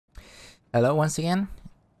Hello once again.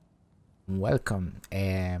 Welcome.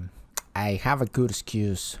 I have a good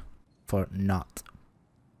excuse for not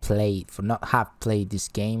have played this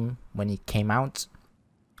game when it came out.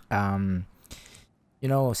 Um,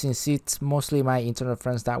 since it's mostly my internet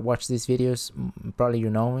friends that watch these videos, probably you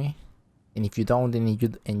know me. And if you don't,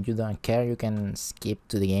 and you don't care, you can skip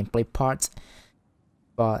to the gameplay part.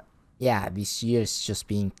 But yeah, this year is just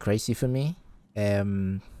been crazy for me.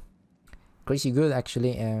 Crazy good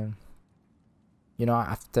actually.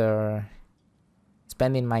 After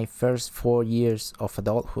spending my first 4 years of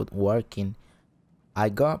adulthood working, I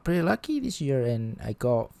got pretty lucky this year and I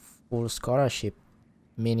got full scholarship,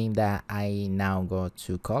 meaning that I now go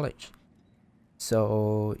to college.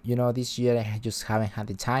 So, this year I just haven't had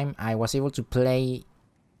the time. I was able to play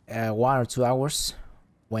 1 or 2 hours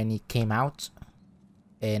when it came out.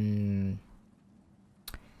 And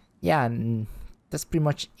yeah, that's pretty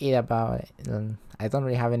much it about it. I don't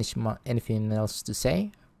really have anything else to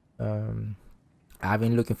say. I've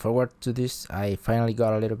been looking forward to this. I finally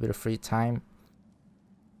got a little bit of free time.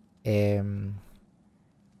 It's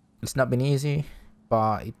not been easy,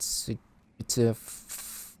 but it's a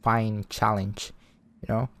fine challenge,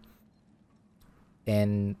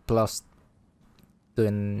 and plus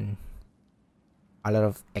doing a lot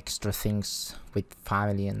of extra things with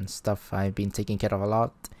family and stuff. I've been taking care of a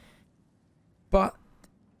lot, but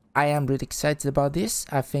I am really excited about this.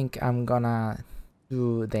 I think I'm gonna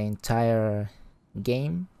do the entire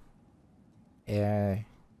game.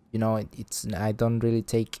 It's I don't really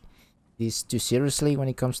take this too seriously when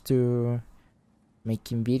it comes to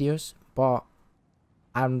making videos, but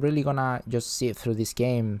I'm really gonna just sit through this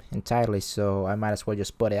game entirely, so I might as well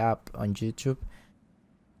just put it up on YouTube.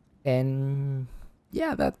 And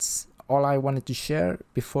yeah, that's all I wanted to share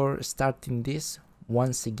before starting this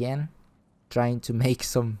once again, trying to make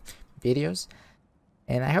some videos,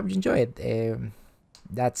 and I hope you enjoy it.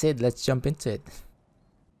 That's it, let's jump into it.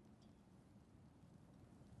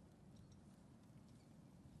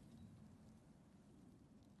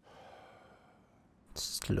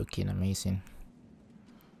 It's looking amazing.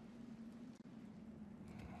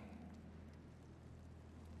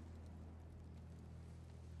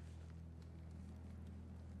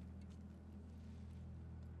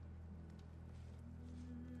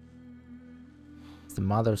 It's the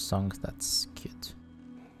mother song, that's cute.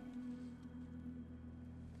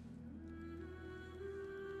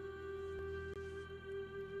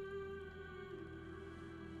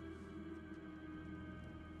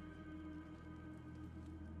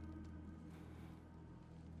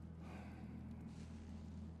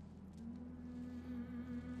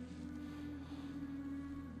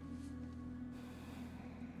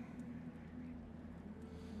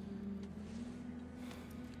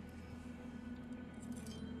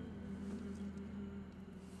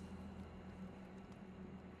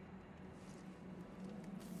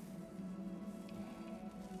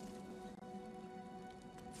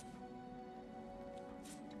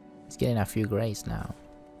 It's getting a few grays now.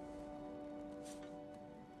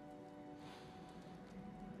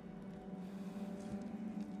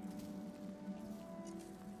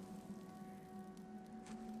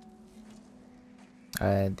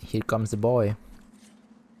 And here comes the boy.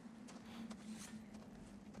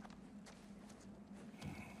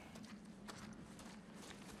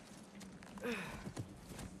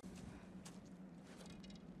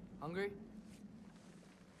 Hungry?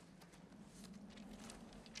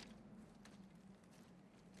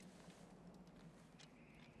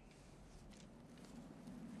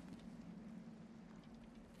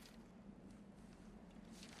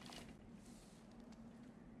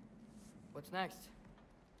 What's next?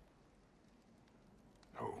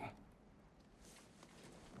 No.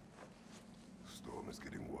 Storm is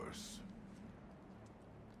getting worse.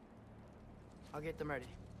 I'll get them ready.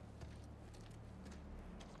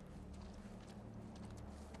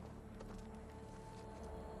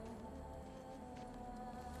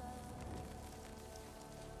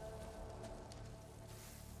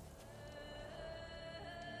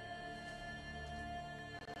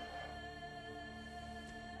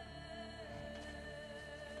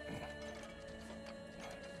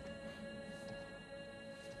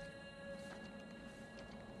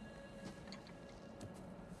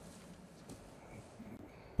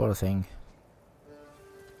 Poor thing.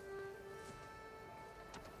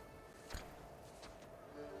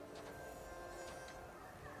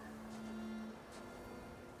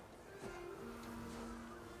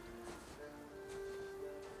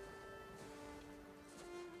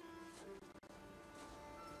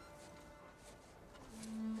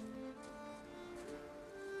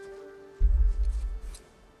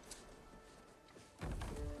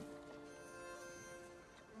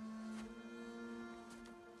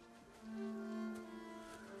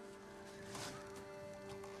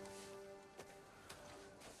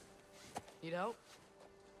 Need help?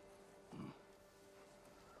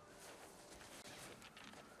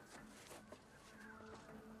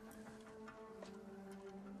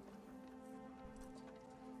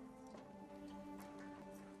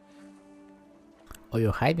 Oh,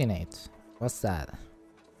 you're hiding it. What's that?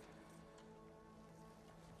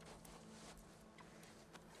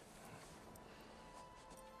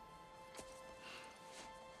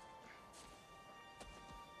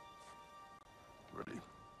 Ready?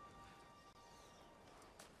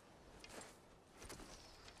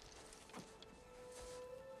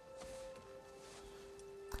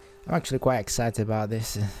 I'm actually quite excited about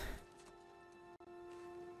this.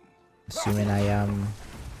 Assuming I am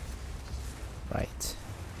right.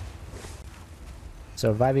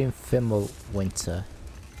 Surviving Fimmel Winter.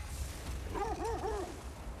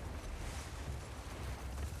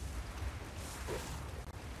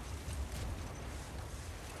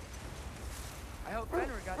 I hope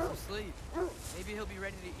Fenrir got some sleep. Maybe he'll be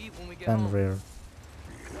ready to eat when we get home. Fenrir.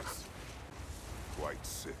 He is quite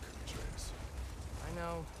sick, Trace. I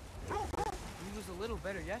know. He was a little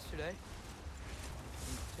better yesterday.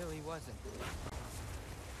 Until he wasn't.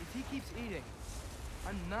 If he keeps eating,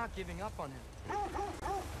 I'm not giving up on him.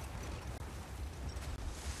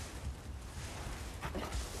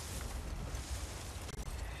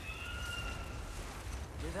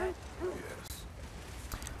 Hear that? Yes.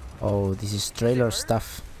 Oh, this is trailer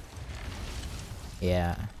stuff.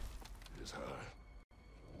 Yeah. It is her.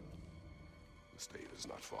 The state is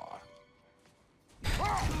not far.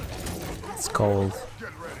 It's cold. Get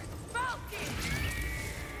ready.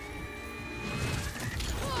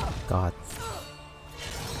 God.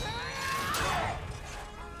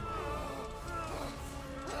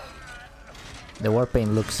 The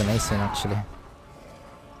warpaint looks amazing actually.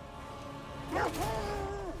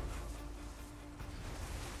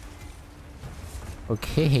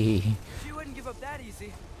 Okay. She wouldn't give up that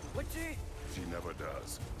easy, would she? She never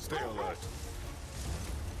does. Stay alert.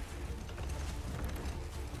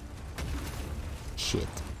 Shit.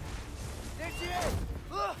 There she is!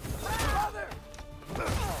 Brother!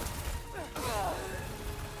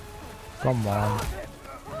 Come on.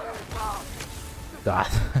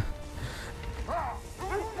 God.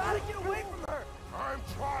 Gotta get away from her! I'm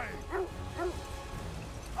trying.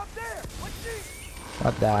 Up there! What's she?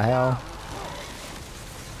 What the hell?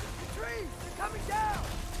 The trees! They're coming down!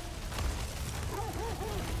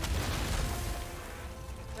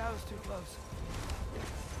 That was too close.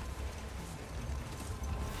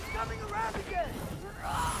 She's coming around again! I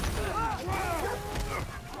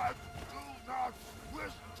do not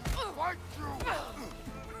wish to fight you.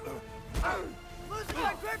 Losing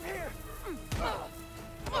my grip here!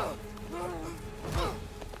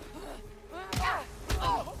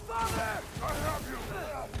 Father! I have you.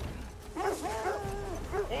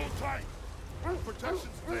 Hold tight.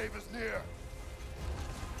 Protection stave is near.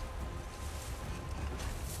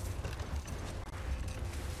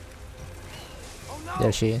 Oh no!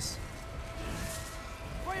 There she is.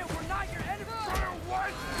 Freya, we're not your enemy!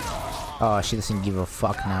 Oh, she doesn't give a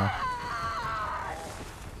fuck now.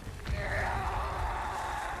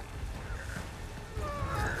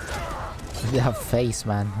 Look at her face,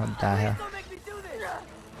 man. What the hell? Don't make me do this!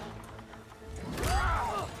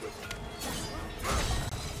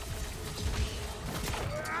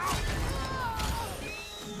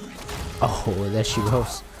 Oh, there she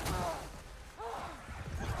goes.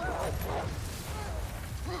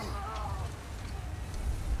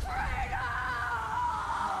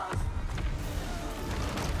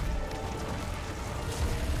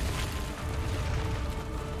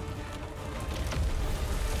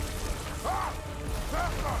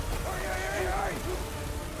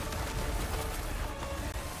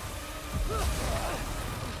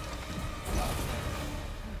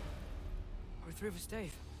 We're through with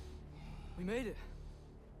Dave. We made it.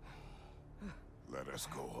 Let us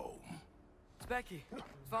go home. It's Becky.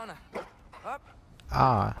 Svana. Up.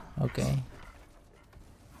 Ah, okay.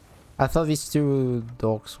 I thought these two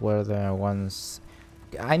dogs were the ones.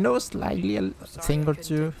 I know slightly a Sorry thing I or couldn't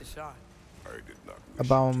two take the shot. I did not wish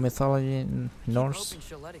about you mythology in Keep Norse. hoping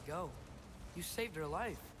she'll let it go. You saved her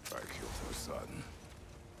life. to. I killed her son.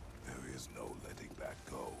 There is no letting that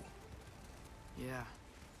go. Yeah.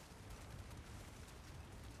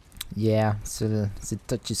 Yeah, it's a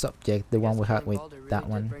touchy subject, the one we had with that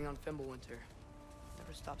one. Bring on Fimbulwinter.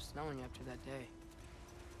 Never stopped snowing after that day.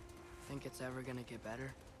 Think it's ever gonna get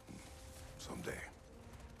better? Someday.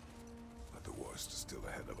 But the worst is still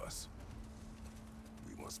ahead of us.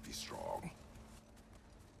 We must be strong.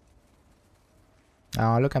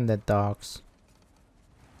 Oh, look at the dogs.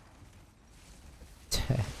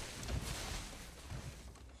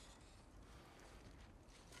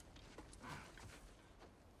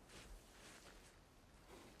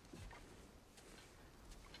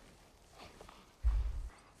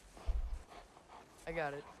 I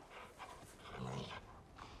got it.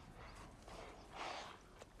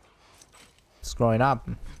 It's growing up.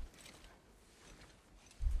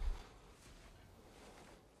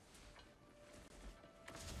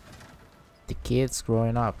 The kid's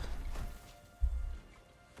growing up.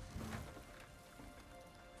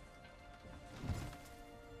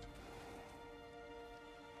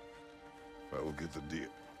 I will get the deal.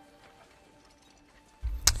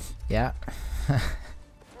 Yeah.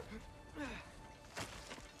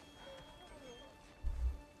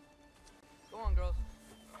 Go on, girls.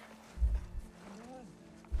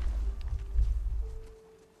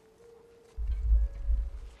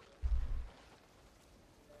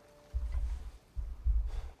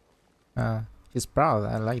 He's proud.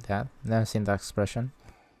 I like that. Never seen that expression.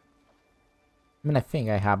 I mean, I think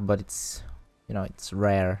I have, but it's, you know, it's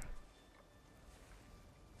rare.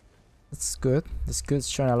 It's good. It's good. It's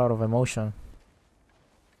showing a lot of emotion.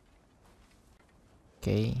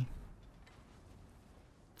 Okay.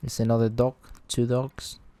 There's another dog. 2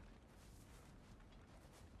 dogs.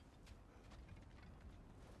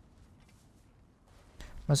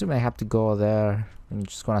 I'm assuming I have to go there. I'm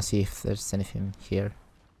just gonna see if there's anything here.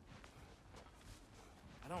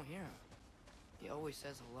 I don't hear him. He always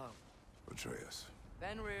says hello. Atreus.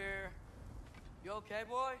 Fenrir. You okay,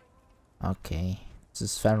 boy? Okay. This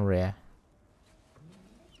is Fenrir.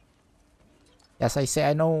 As I say,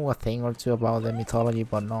 I know a thing or two about the mythology,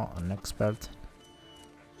 but not an expert.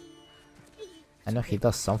 I know he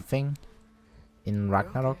does something in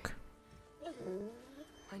Ragnarok.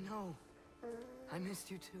 I know. I missed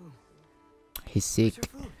you too. He's Where's sick.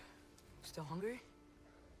 your food? Still hungry?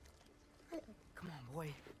 Come on, boy.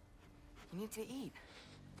 You need to eat.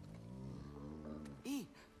 Eat.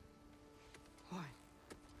 What?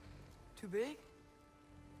 Too big?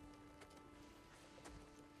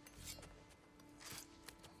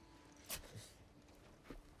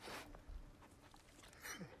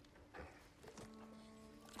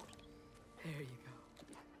 There you go.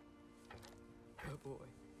 Good boy.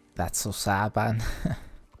 That's so sad, man.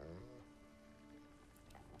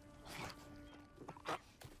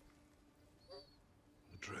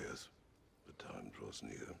 Atreus, the time draws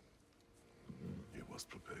near. You must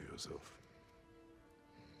prepare yourself.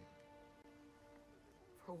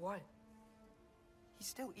 For what? He's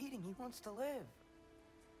still eating. He wants to live.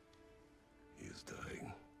 He is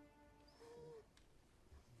dying.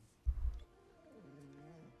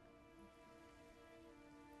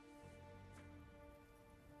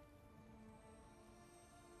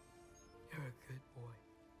 You're a good boy.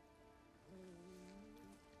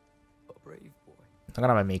 A brave boy. Not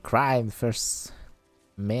gonna make me cry in the first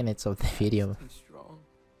minutes of the video. He's strong.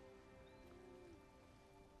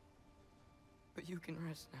 But you can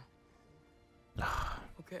rest now.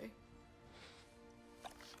 Okay?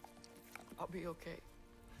 I'll be okay.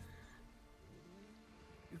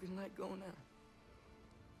 You can let go now.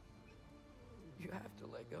 You have to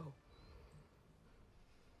let go.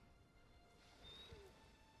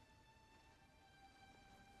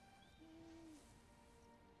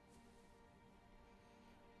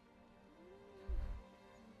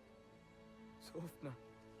 Sofna.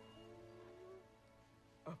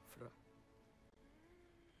 Afra.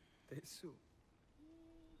 Tesu.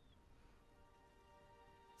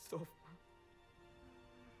 Sofna.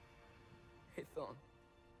 Hethon.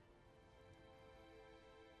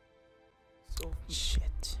 Sofna.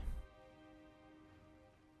 Shit.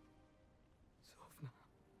 Sofna.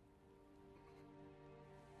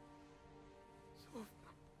 Sofna.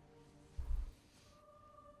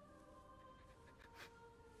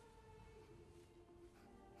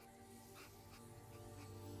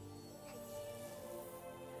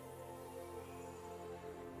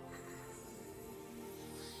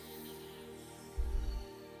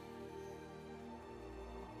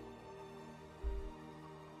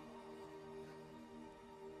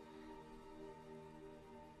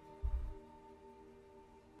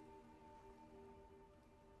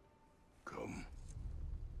 Come.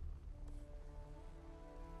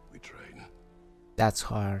 We train. That's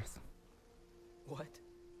hard. What?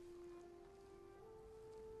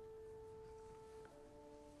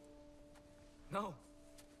 No.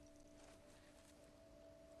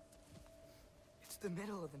 It's the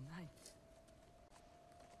middle of the night.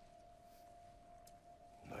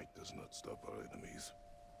 Night does not stop our enemies.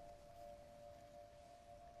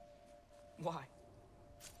 Why?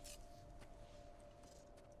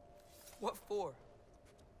 What for?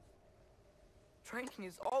 Training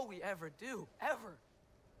is all we ever do, ever.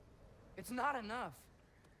 It's not enough.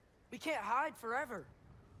 We can't hide forever.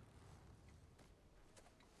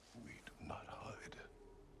 We do not hide.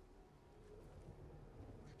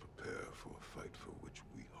 We prepare for a fight for which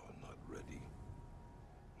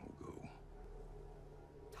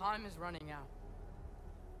Time is running out.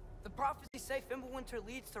 The prophecies say Fimbulwinter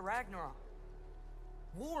leads to Ragnarok.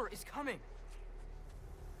 War is coming.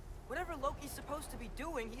 Whatever Loki's supposed to be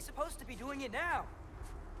doing, he's supposed to be doing it now.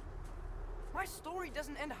 My story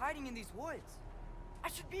doesn't end hiding in these woods. I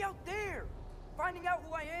should be out there, finding out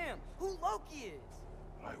who I am, who Loki is.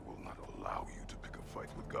 I will not allow you to pick a fight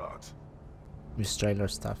with gods. This trailer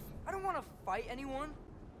stuff. I don't want to fight anyone.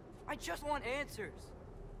 I just want answers.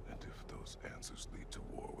 And if those answers lead to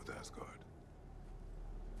war with Asgard?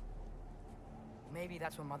 Maybe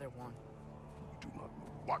that's what Mother wanted. We do not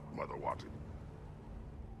know what Mother wanted.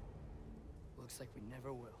 Looks like we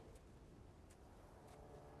never will.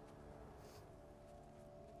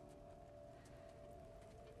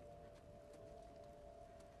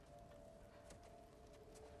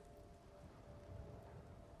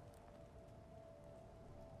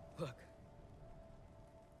 Look.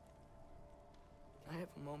 Can I have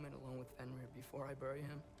a moment alone with Fenrir before I bury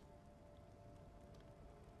him?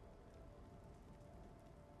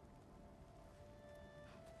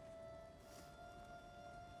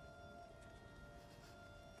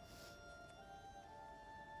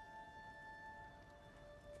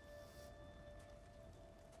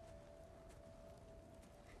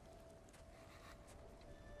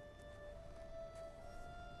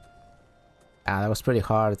 Ah, that was pretty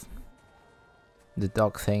hard. The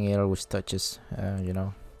dog thing, it always touches, you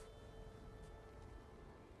know.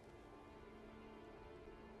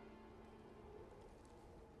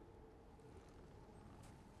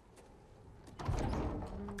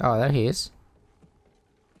 Oh, there he is.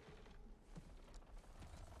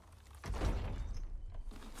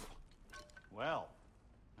 Well,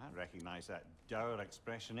 I recognize that dour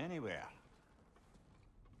expression anywhere.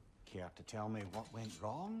 Care to tell me what went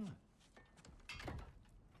wrong?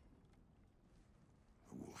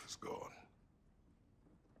 The wolf is gone.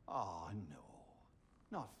 Oh, no.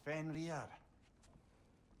 Not Fenrir.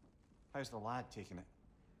 How's the lad taking it?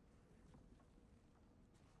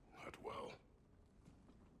 Not well.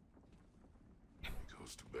 He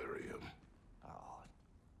goes to bury him. Oh,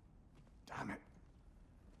 damn it.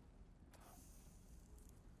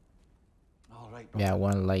 All right, Yeah, brother.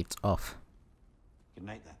 one light off. Good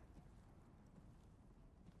night then.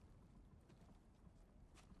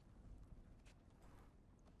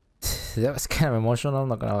 That was kind of emotional, I'm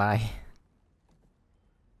not gonna lie.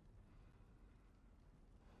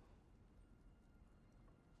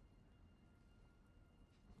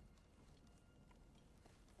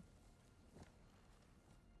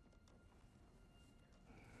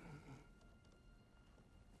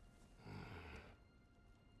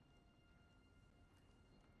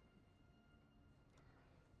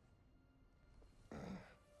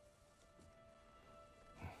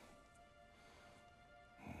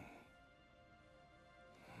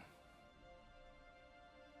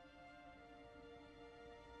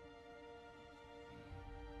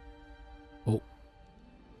 Oh.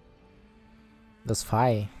 That's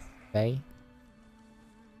fine, okay?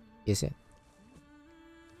 Is it?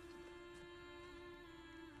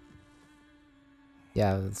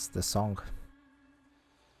 Yeah, that's the song.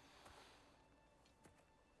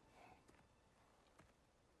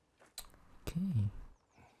 Okay.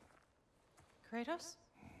 Kratos?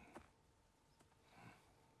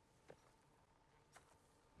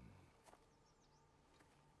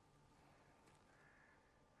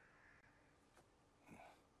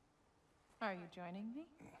 Are you joining me?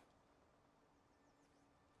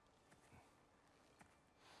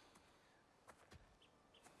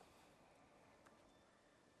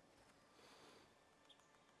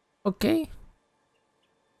 Okay.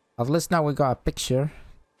 At least now we got a picture.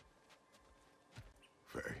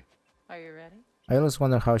 Faye, Are you ready? I always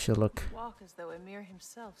wonder how she'll look. Walk as though Emir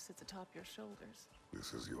himself sits atop your shoulders.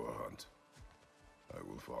 this is your hunt. I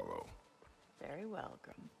will follow. Very well,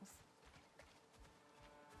 Grumbles.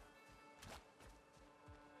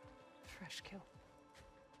 Fresh kill.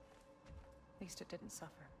 At least it didn't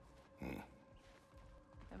suffer.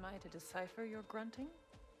 Am I to decipher your grunting?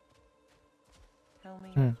 Tell me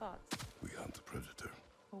your thoughts. We hunt the predator.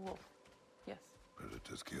 A wolf. Yes.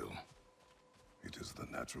 Predators kill. It is the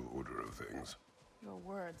natural order of things. Your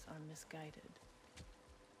words are misguided.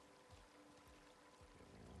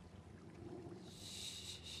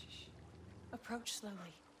 Shh. Approach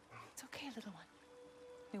slowly. It's okay, little one.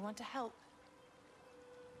 We want to help.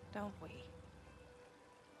 Don't we?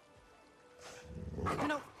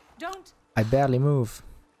 No, don't! I barely move.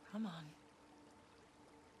 Come on.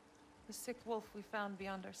 The sick wolf we found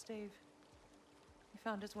beyond our stave. He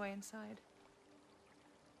found his way inside.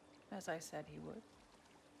 As I said he would.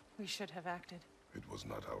 We should have acted. It was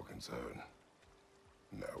not our concern.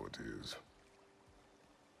 Now it is.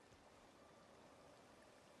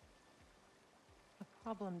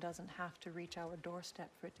 Problem doesn't have to reach our doorstep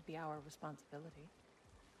for it to be our responsibility.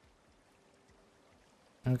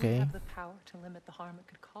 We Okay. have the power to limit the harm it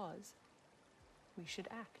could cause. We should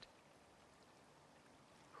act.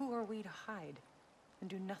 Who are we to hide and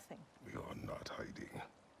do nothing? We are not hiding.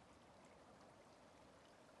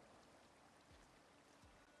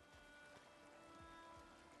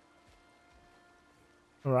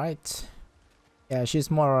 Right. Yeah,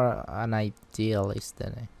 she's more an idealist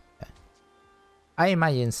than I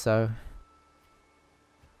imagine so.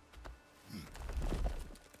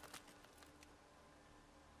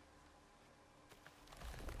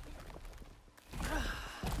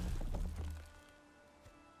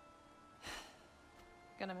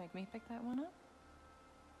 Gonna make me pick that one up?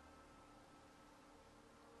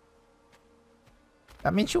 I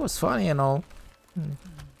mean, she was funny and all.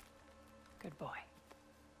 Good boy.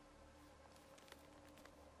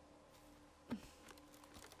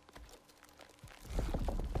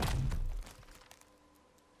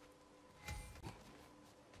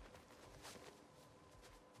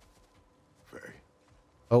 Faye.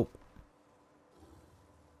 Oh.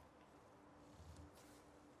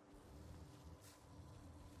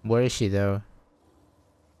 Where is she though?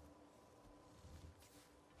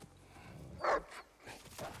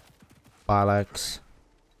 Bollocks.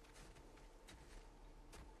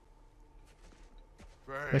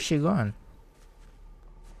 Faye. Where's she going?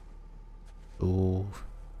 Ooh.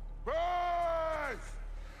 Faye!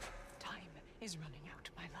 Time is running out,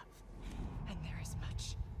 my love, and there is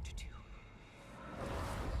much to do.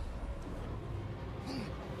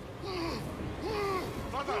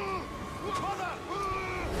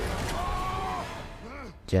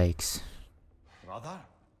 Jakes. Brother?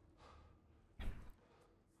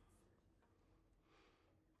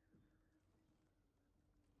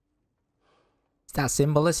 Is that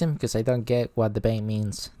symbolism? Because I don't get what the paint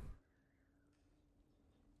means.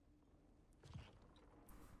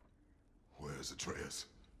 Where's Atreus?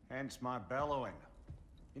 Hence my bellowing.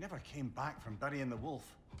 He never came back from burying the wolf.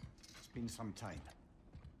 It's been some time.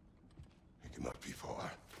 He cannot be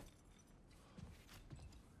far.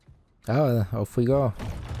 Oh, off we go.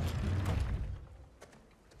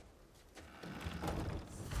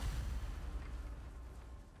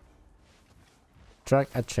 Track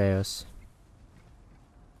Atreus.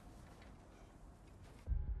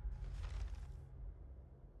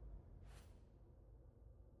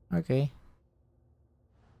 Okay.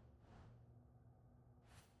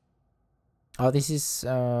 Oh, this is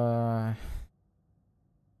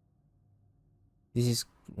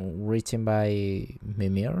written by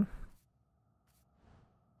Mimir,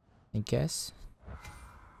 I guess.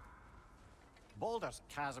 Baldur's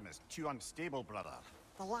chasm is too unstable, brother.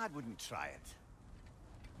 The lad wouldn't try it.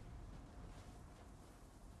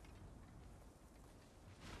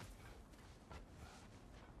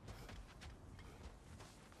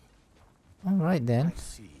 All right then. I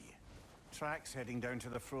see. Tracks heading down to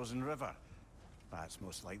the frozen river. That's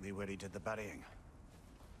most likely where he did the burying.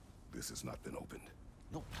 This has not been opened.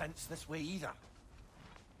 No prints this way either.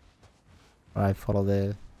 All right, follow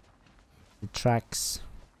the tracks.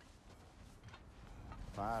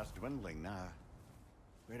 Fire's dwindling now.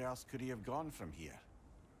 Where else could he have gone from here?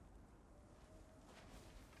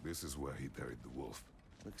 This is where he buried the wolf.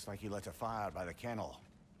 Looks like he lit a fire by the kennel.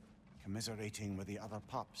 Commiserating with the other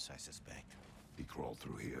pups, I suspect. He crawled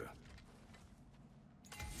through here.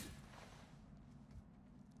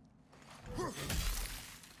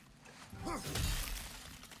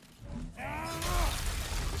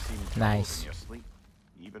 You seem troubled Nice. in your sleep,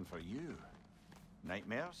 even for you.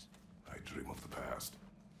 Nightmares? I dream of the past.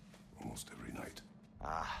 Almost every night.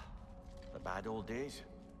 Ah, the bad old days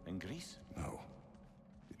in Greece? No.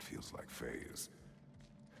 It feels like Faye is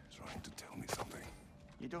trying to tell me something.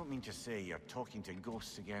 You don't mean to say you're talking to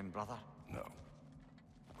ghosts again, brother? No.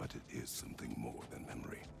 But it is something more than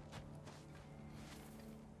memory.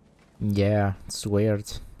 Yeah, it's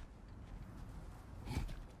weird.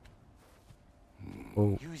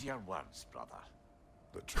 Oh, Use your words, brother.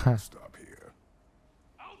 The tracks stop here.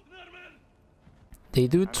 they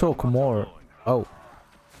do talk more. Oh.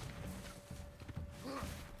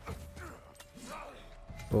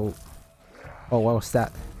 Oh. Oh, what was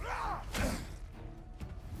that?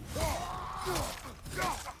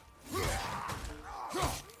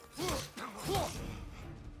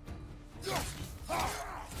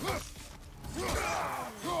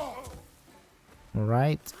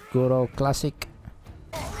 Alright, good old classic.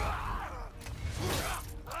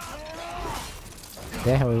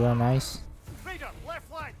 There we go, nice. Vader, left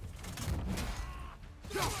flank!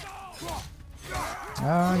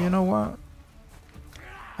 You know what?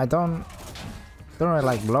 I don't really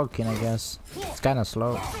like blocking, I guess. kind of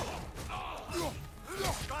slow. Fine,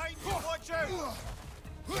 watch out!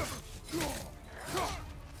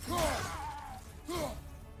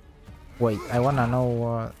 Wait, I wanna know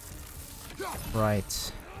what...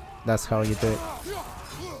 Right. That's how you do it.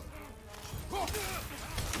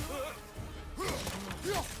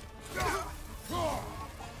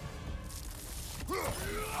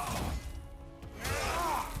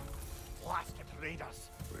 Blasted raiders!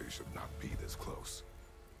 They should not be this close.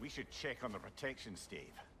 We should check on the protection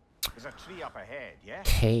stave. There's a tree up ahead, yeah?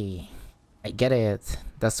 Okay, I get it.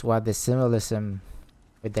 That's what the symbolism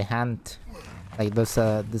with the hand, like this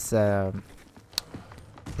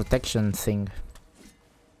protection thing.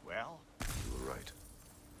 Well, You were right.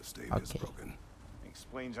 The stave is Okay. broken.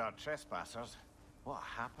 explains our trespassers. What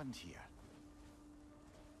happened here?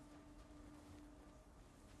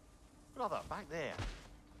 Brother, back there.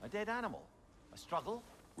 A dead animal. A struggle?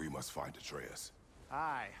 We must find Atreus.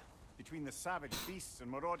 Aye. Between the savage beasts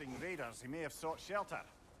and marauding raiders, he may have sought shelter.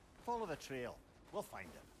 Follow the trail. We'll find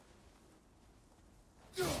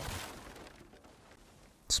him.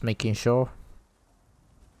 Just making sure.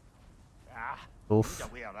 Ah, Oof. need a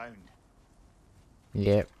way around.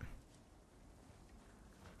 Yep.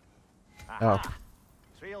 Aha.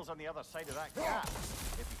 Trail's on the other side of that gap,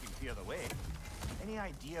 if you can clear the way. Any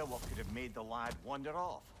idea what could have made the lad wander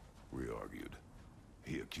off? We argued.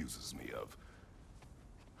 He accuses me of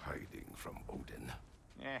hiding from Odin.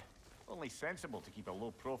 Only sensible to keep a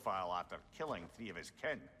low profile after killing 3 of his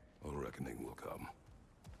kin. A reckoning will come.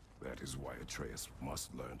 That is why Atreus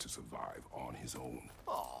must learn to survive on his own.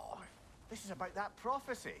 Oh, this is about that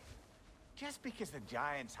prophecy. Just because the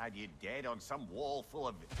giants had you dead on some wall full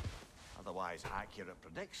of otherwise accurate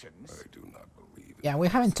predictions. I do not believe it. Yeah, we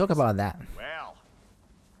haven't talked about that. Well,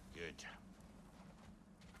 good.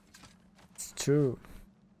 It's true.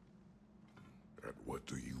 And what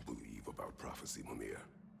do you believe about prophecy, Mimir?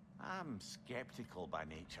 I'm skeptical by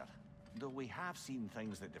nature, though we have seen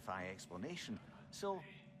things that defy explanation. So,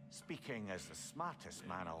 speaking as the smartest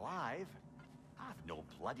man alive, I've no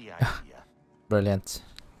bloody idea. Brilliant.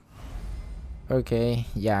 Okay,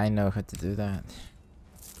 yeah, I know how to do that.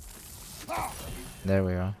 There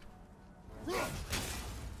we go.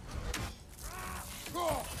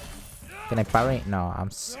 Can I parry? No, I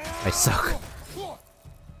suck.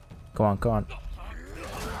 Come on, come on.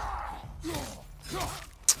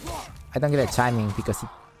 I don't get a timing because it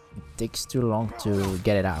takes too long to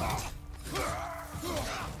get it out.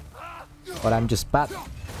 But I'm just bad.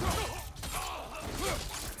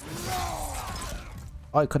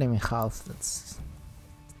 Oh, I cut him in half. That's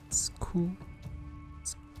cool.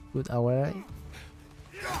 It's good. Alright.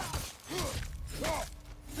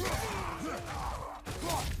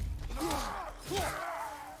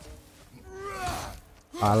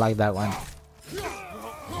 I like that one.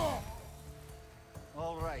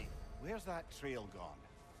 All right, where's that trail gone?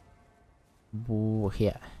 Ooh,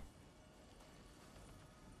 here.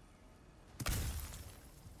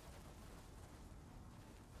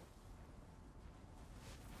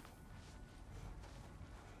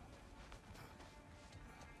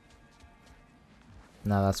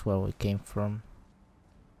 Now that's where we came from.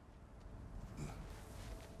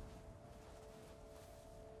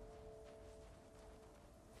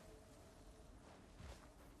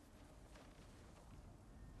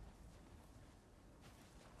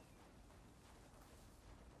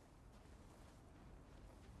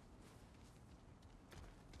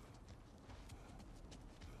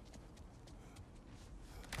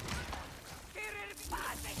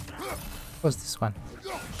 What's this one?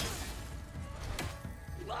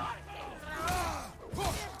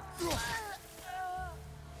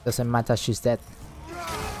 Doesn't matter, she's dead.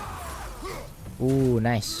 Ooh,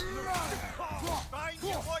 nice.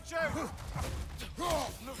 Watch out!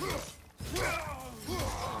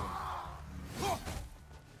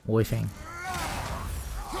 Whiffing.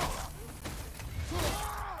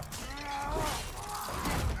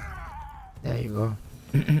 There you go.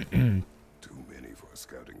 Too many for a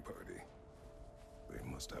scouting party. They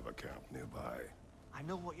must have a camp nearby. I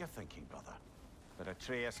know what you're thinking, brother. But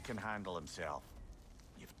Atreus can handle himself.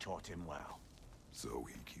 You've taught him well. So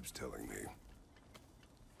he keeps telling me.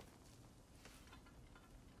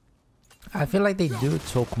 I feel like they do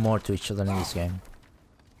talk more to each other in this game.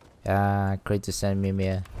 Kratos and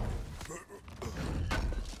Mimir.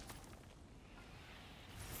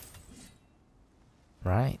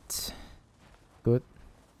 Right. Good.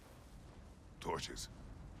 Torches.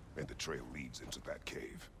 And the trail leads into that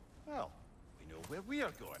cave. Well, we know where we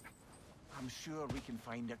are going. I'm sure we can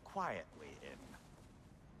find a quiet way in.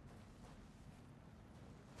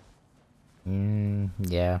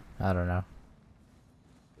 Yeah, I don't know.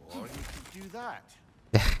 Or you could do that?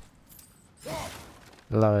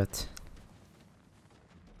 Love it.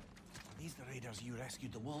 Are these the raiders you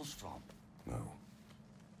rescued the wolves from? No,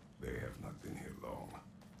 they have not been here long.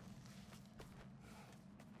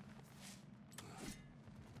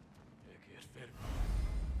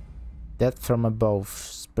 Death from above.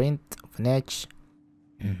 Sprint of an edge.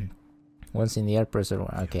 Once in the air, pressure.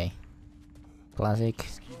 Okay. Classic.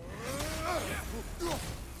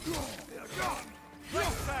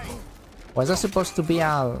 Was that supposed to be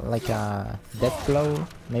a like a death blow?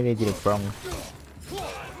 Maybe I did it wrong.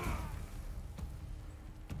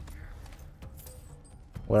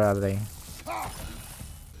 Where are they?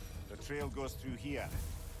 The trail goes through here.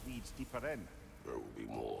 Leads deeper in. There will be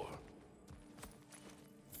more.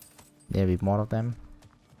 There'll be more of them.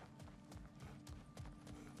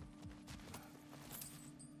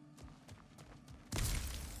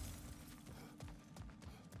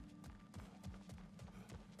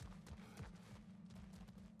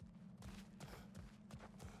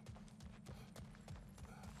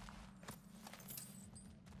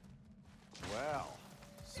 Well,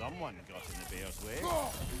 someone got in the bear's way.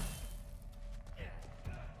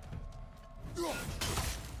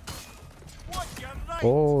 What, you're right.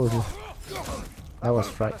 Oh, that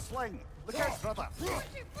was right. Sling. Look out, brother.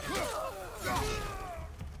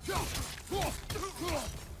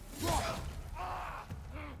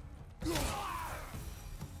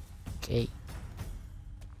 Okay.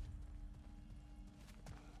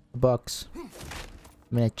 Box.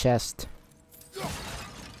 I'm in a chest.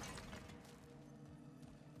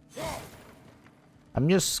 I'm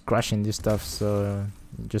just crushing this stuff, so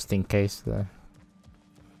just in case.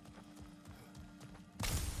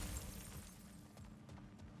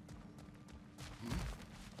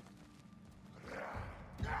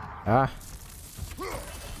 Ah.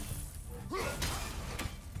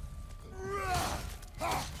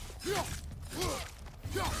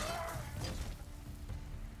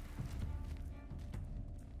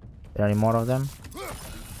 There any more of them?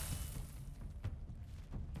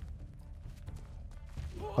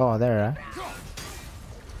 Oh, there, huh?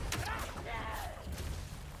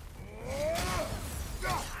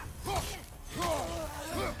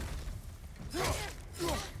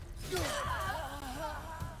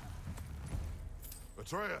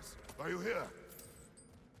 Atreus, are you here?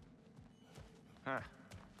 Huh.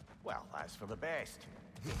 Well, that's for the best.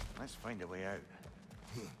 Let's find a way out.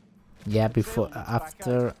 Yeah, before,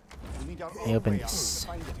 after We need our I own open way up this. to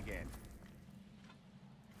find it again.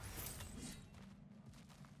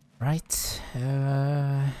 Right,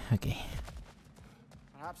 okay.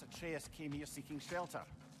 Perhaps Atreus came here seeking shelter.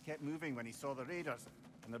 Kept moving when he saw the raiders,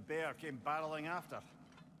 and the bear came barreling after.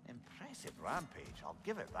 Impressive rampage, I'll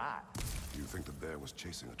give it that. Do you think the bear was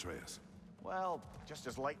chasing Atreus? Well, just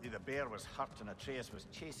as likely the bear was hurt and Atreus was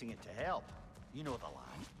chasing it to help. You know the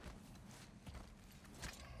line.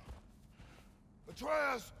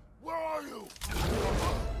 Atreus, where are you?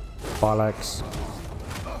 Bollocks.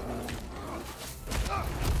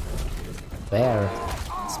 Bear.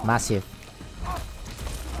 It's massive.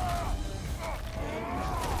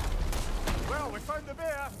 Well, we found the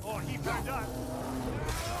bear, or he found us.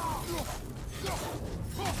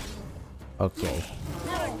 Okay.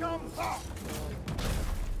 Here it comes!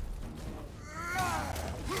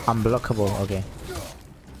 Unblockable, okay.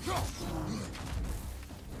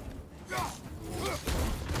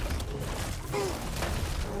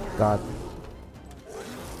 God.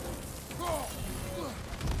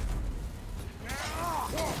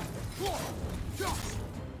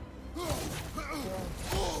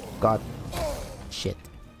 God. Shit.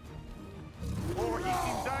 Oh, he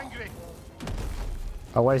seems angry.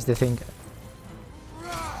 Oh, where's the thing?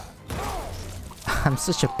 I'm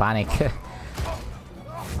such a panic.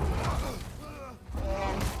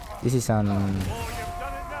 This is Oh, you've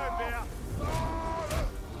done it now,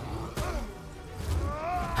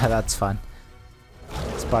 bear. That's fun.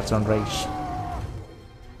 Spartan Rage.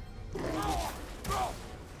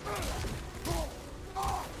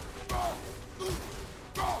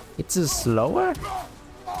 It's a slower?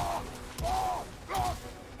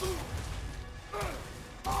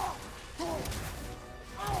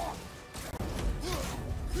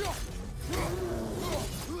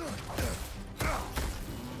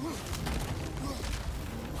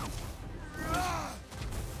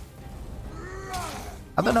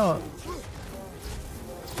 I don't know.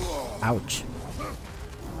 Ouch.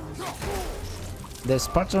 The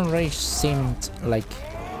Spartan Rage seemed like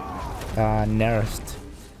nerfed.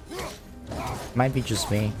 Might be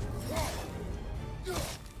just me.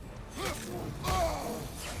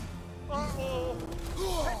 Uh-oh!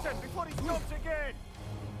 Hit him before he stops again!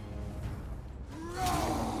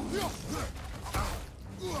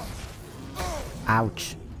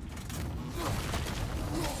 Ouch.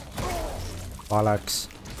 Bollocks.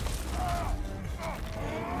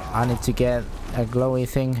 I need to get a glowy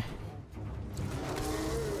thing.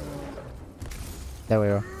 There we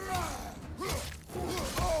go.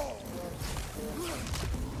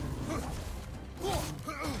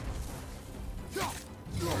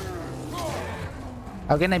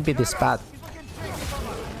 How can I beat this bad?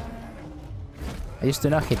 I used to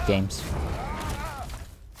not hit games.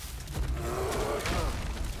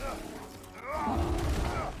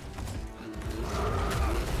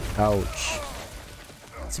 Ouch.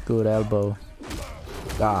 It's a good elbow.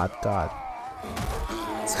 God.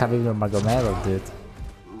 It's having a Magomero, dude.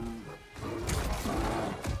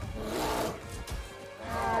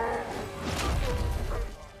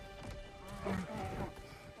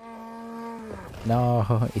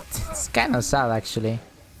 No, it's kind of sad actually.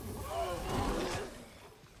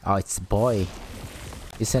 Oh, it's boy,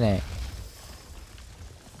 isn't it?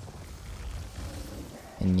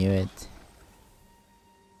 I knew it.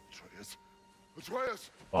 Atreus!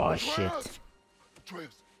 Oh shit.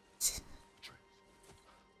 Atreus!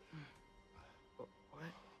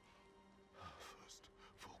 What? First,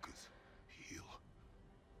 focus. Heal.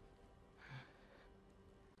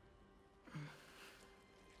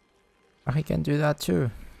 I can do that too.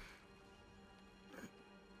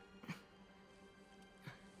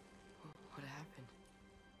 What happened?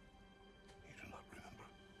 You do not remember.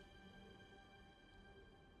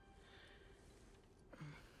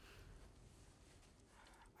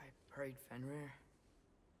 I prayed Fenrir.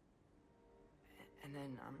 And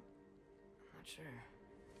then I'm not sure.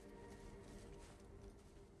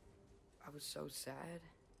 I was so sad.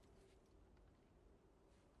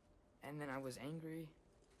 And then I was angry.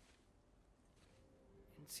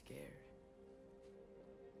 And scared.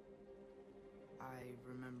 I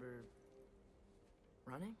remember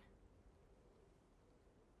running.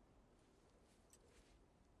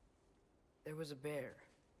 There was a bear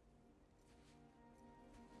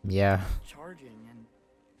Yeah. charging, and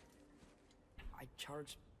I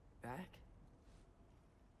charged back.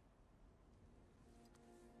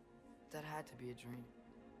 That had to be a dream.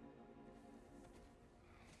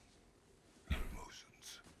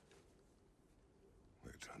 Emotions.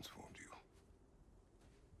 They transformed you.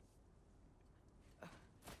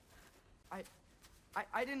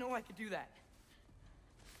 I didn't know I could do that.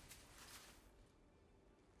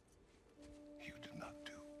 You did not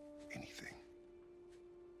do anything.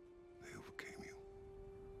 They overcame you.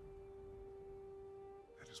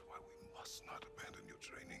 That is why we must not abandon your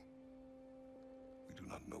training. We do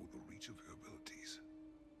not know the reach of your abilities.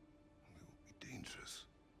 They will be dangerous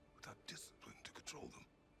without discipline to control them.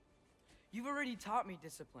 You've already taught me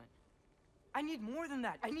discipline. I need more than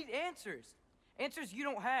that. I need answers. Answers you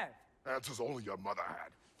don't have. Answers only your mother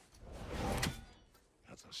had.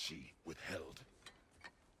 Answers she withheld.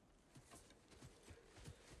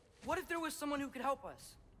 What if there was someone who could help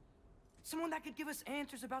us? Someone that could give us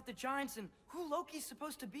answers about the giants and who Loki's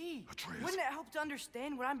supposed to be. Atreus. Wouldn't it help to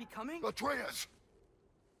understand what I'm becoming? Atreus!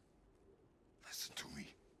 Listen to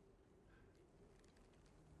me.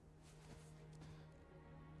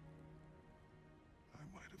 I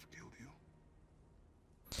might have killed you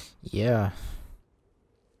Yeah.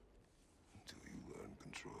 until you learn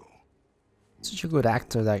control. Such a good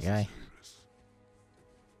actor, that guy. Dangerous.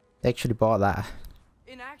 They actually bought that.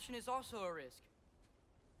 Inaction is also a risk.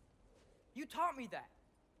 You taught me that.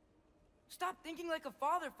 Stop thinking like a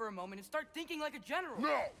father for a moment and start thinking like a general.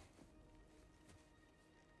 No!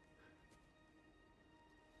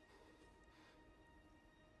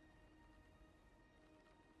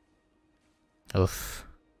 Oof.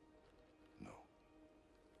 No.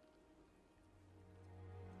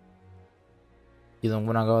 You don't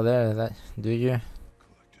wanna go there, do you?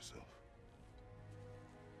 Collect yourself.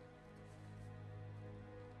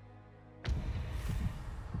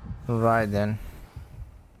 Right then.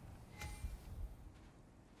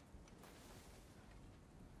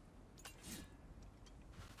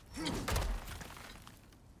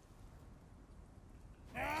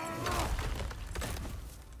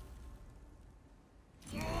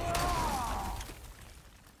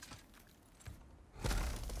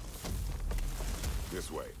 This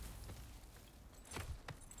way.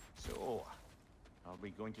 So, are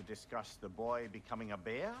we going to discuss the boy becoming a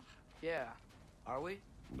bear? Yeah, are we?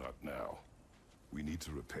 Not now. We need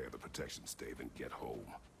to repair the protection stave and get home.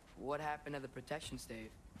 What happened to the protection stave?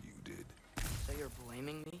 You did. So you're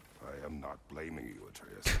blaming me? I am not blaming you,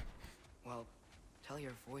 Atreus. Well, tell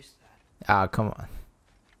your voice that. Ah, come on.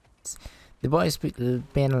 The boy's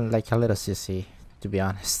been like a little sissy, to be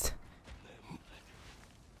honest.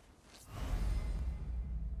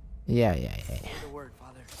 Yeah, yeah, yeah. Say the word,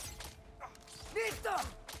 Father. Nista!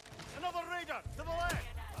 Another raider to the left!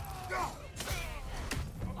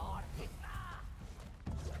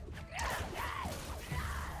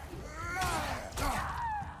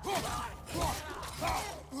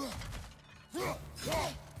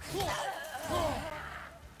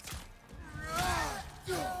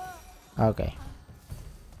 Okay.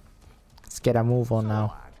 Let's get a move on So, now.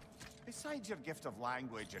 lad, besides your gift of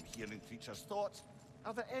language and hearing creatures' thoughts,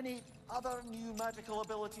 are there any other new magical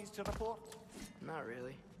abilities to report? Not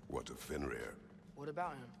really. What of Fenrir? What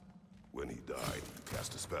about him? When he died, you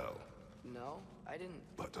cast a spell. No, I didn't.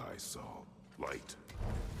 But I saw light.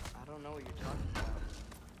 I don't know what you're talking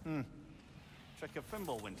about. Trick of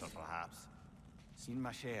Fimbulwinter, perhaps? Seen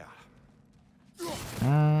my share.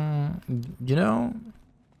 You know,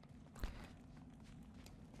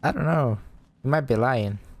 I don't know. You might be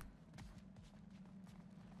lying.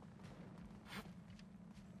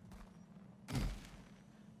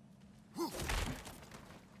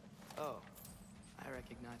 Oh, I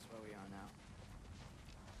recognize where we are now.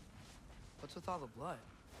 What's with all the blood?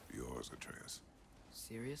 Yours, Atreus.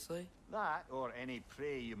 Seriously? That, or any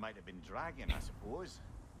prey you might have been dragging, I suppose.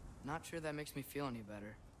 Not sure that makes me feel any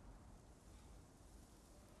better.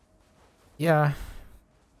 Yeah.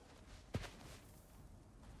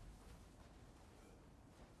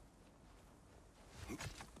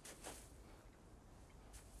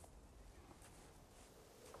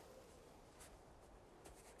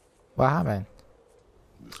 What happened?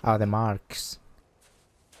 Oh, the marks.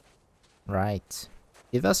 Right.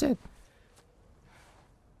 He does it.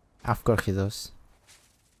 Of course he does.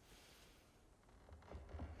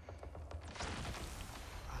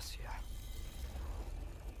 Asia.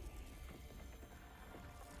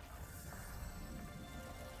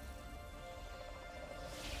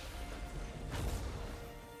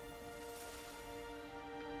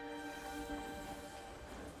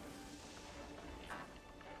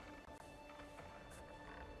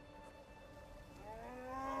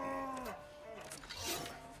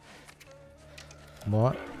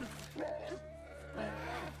 What?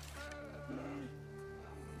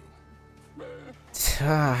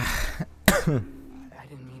 I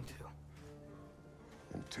didn't mean to.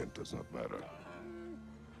 Intent does not matter.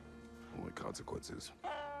 Only consequences.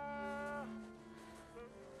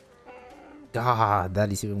 God,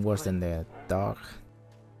 that is even worse than the dog.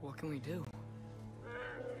 What can we do?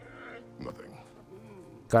 Nothing.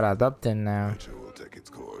 Gotta adopt him now. Nature will take its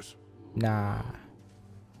course. Nah.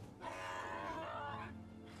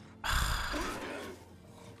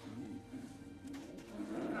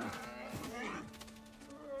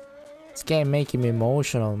 This game making me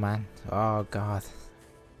emotional, man. Oh God.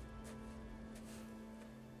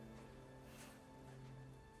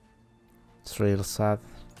 It's real sad.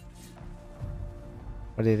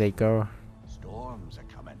 Where did they go? Storms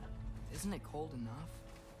are coming. Isn't it cold enough?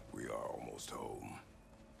 We are almost home.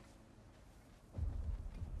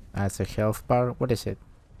 That's a health bar. What is it?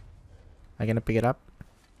 Am I gonna pick it up?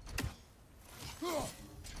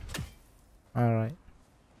 Alright.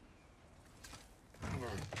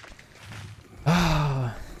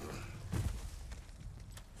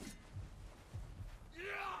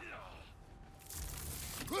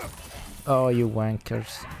 Oh, you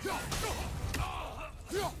wankers.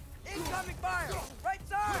 Incoming fire! Right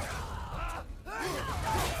side!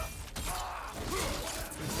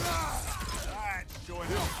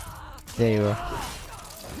 There you go.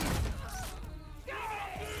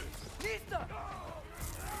 Nista!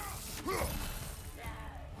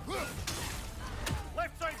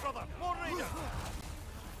 Left side, brother! More raider!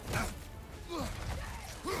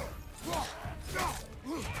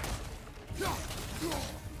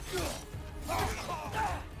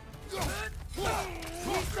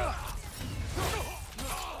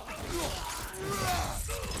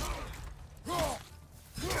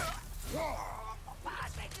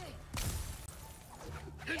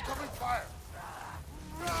 Incoming fire!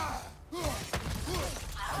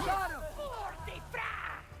 Got him!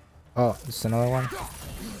 Oh, there's another one.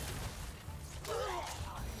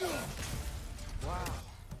 Wow.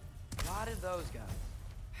 Lot of those guys.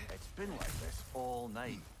 It's been like this all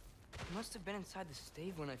night. He must have been inside the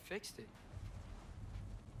stave when I fixed it.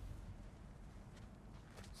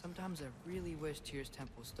 Sometimes I really wish Tyr's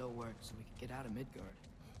temple still worked so we could get out of Midgard.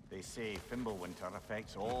 They say Fimbulwinter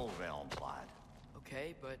affects all realms, lad.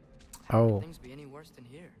 Okay, but how Oh. could things be any worse than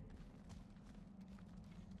here?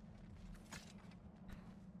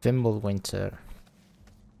 Fimbulwinter.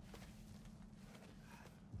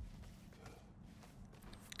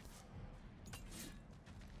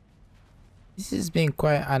 This has been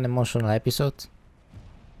quite an emotional episode.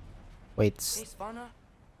 Wait, Hey, Svanna,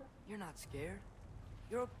 You're not scared.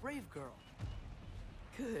 You're a brave girl.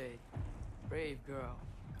 Good. Brave girl.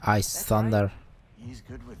 Ice That's Thunder. right. He's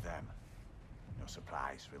good with them. No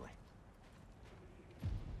surprise, really.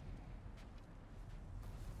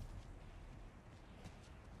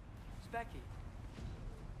 Specky,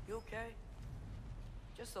 you okay?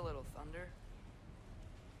 Just a little thunder.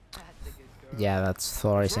 That's a good girl. Yeah, that's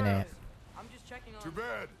Thor, isn't it? I'm just checking on. To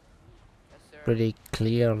bed. Yes, sir. Pretty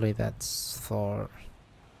clearly that's Thor.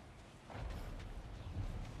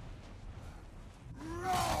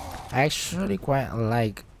 I actually quite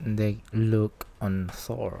like the look on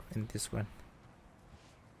Thor in this one.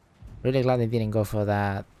 Really glad they didn't go for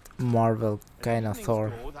that Marvel kind of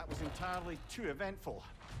Thor. That was entirely too eventful.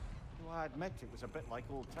 Though I admit it was a bit like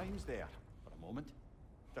old times there, for a moment.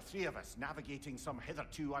 The three of us navigating some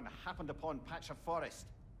hitherto unhappened upon patch of forest.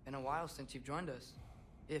 Been a while since you've joined us.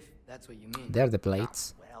 If that's what you mean. They're the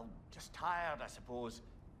blades. Well, just tired, I suppose.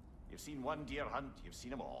 You've seen one deer hunt, you've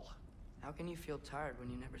seen them all. How can you feel tired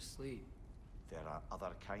when you never sleep? There are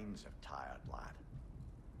other kinds of tired, lad.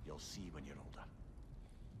 You'll see when you're older.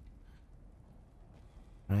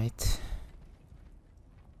 Right.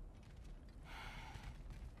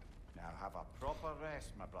 Now have a proper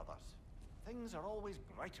rest, my brothers. Things are always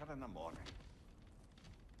brighter in the morning.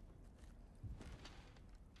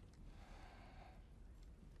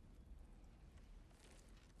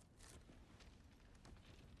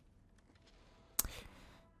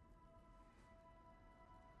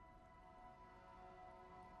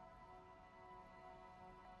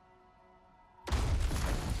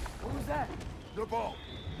 What was that? The ball.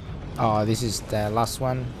 Oh, this is the last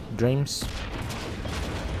one. Dreams.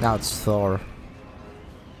 Now it's Thor.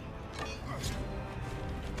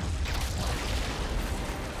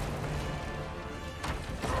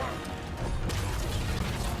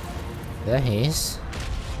 There he is.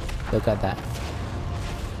 Look at that.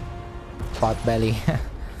 Pot belly.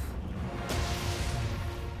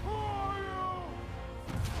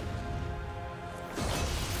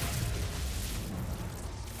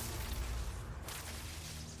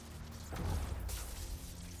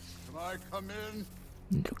 Can I come in?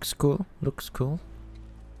 Looks cool. Looks cool.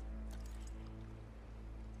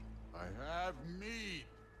 I have mead.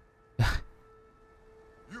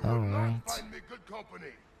 You All will right. not find me good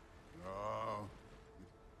company. No.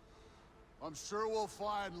 I'm sure we'll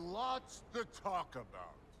find lots to talk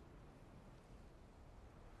about.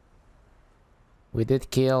 We did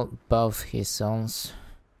kill both his sons.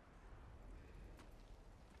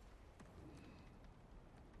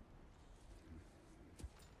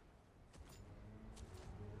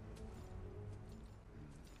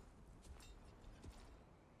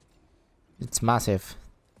 It's massive.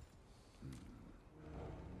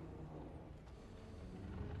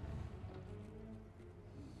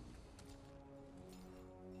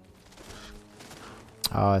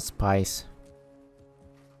 Oh, spice.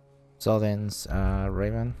 Zodin's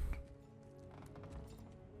Raven.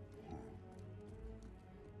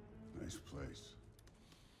 Nice place.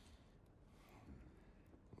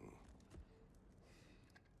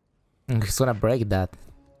 He's gonna break that.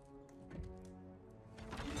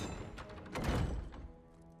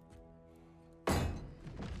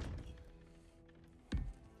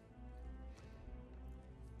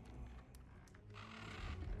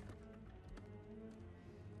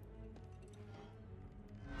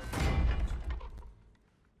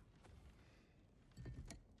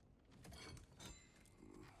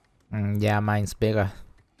 Yeah, mine's bigger.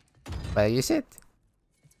 But you see it?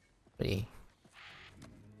 Pretty.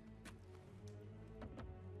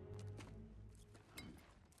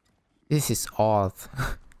 This is odd.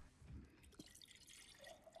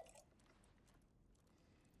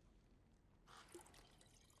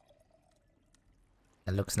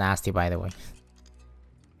 That looks nasty, by the way.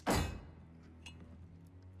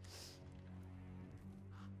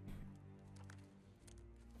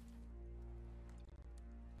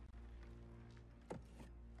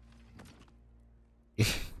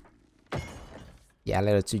 Yeah, a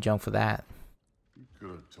little too young for that. You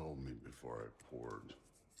could have told me before I poured.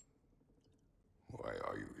 Why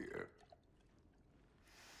are you here?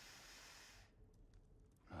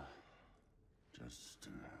 Just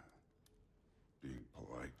being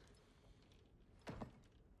polite.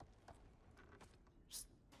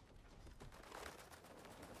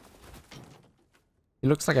 He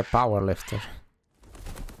looks like a power lifter.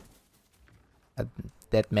 A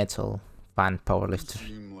death metal fan power You lifter.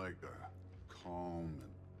 seem like a calm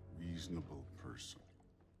and reasonable person.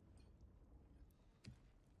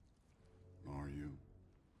 Are you?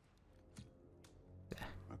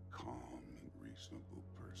 A calm and reasonable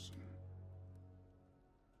person.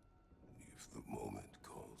 If the moment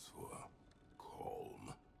calls for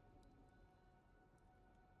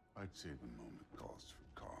I'd say the moment calls for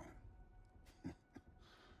calm.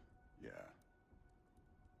 Yeah.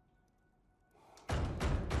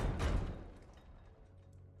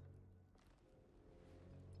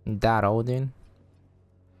 That Odin.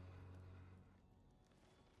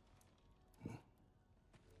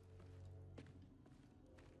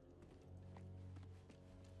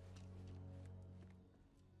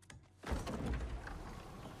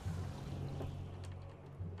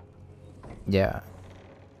 Yeah.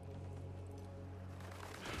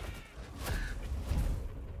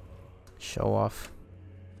 Show off.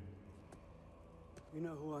 You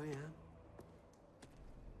know who I am?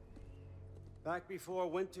 Back before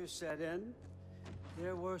winter set in,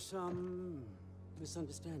 there were some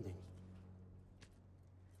misunderstandings.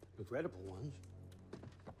 Regrettable ones.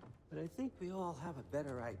 But I think we all have a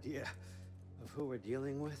better idea of who we're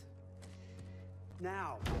dealing with.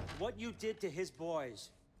 Now, what you did to his boys.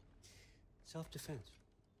 Self-defense.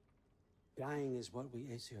 Dying is what we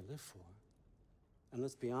Aesir live for. And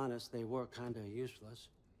let's be honest, they were kinda useless.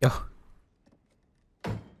 Oh.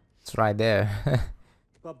 It's right there.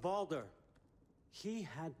 But Baldur, he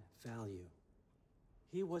had value.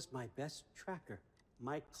 He was my best tracker,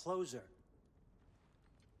 my closer.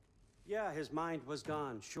 Yeah, his mind was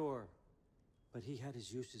gone, sure. But he had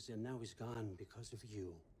his uses, and now he's gone because of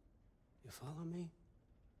you. You follow me?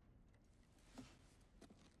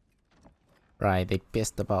 Right, they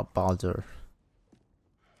pissed about Baldur.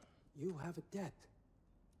 You have a debt.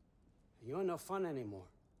 You're no fun anymore.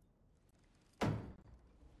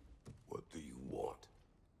 What do you want?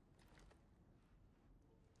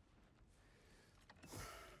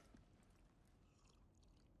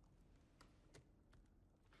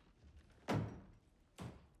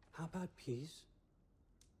 How about peace?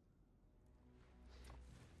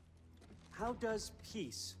 How does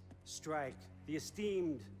peace strike the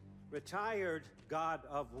esteemed, retired God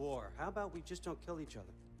of War? How about we just don't kill each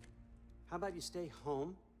other? How about you stay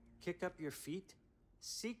home, kick up your feet,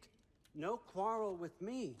 seek no quarrel with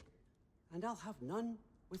me, and I'll have none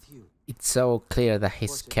with you. It's so clear that Of he's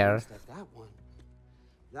course, it scared. means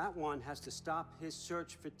that one has to stop his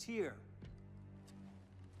search for Tyr.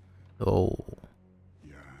 Oh.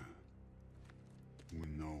 Yeah. We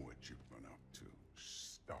know what you've been up to.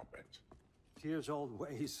 Stop it. Tyr's old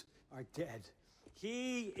ways are dead.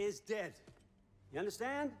 He is dead. You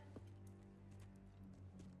understand?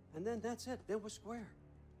 And then that's it. Then we're square.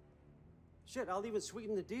 Shit, I'll even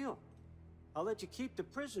sweeten the deal. I'll let you keep the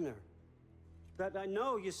prisoner that I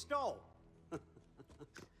know you stole.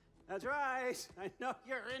 That's right. I know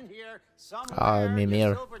you're in here somewhere, you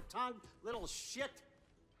Mimir. silver-tongued little shit.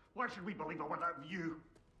 Why should we believe a word out of you?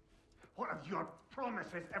 What have your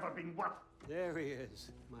promises ever been worth? There he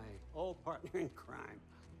is, my old partner in crime.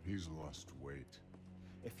 He's lost weight.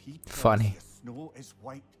 If he tells Funny. you snow is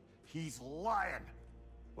white, he's lying.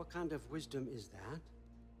 What kind of wisdom is that?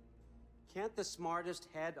 Can't the smartest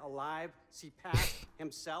head alive see past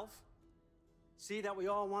himself? See that we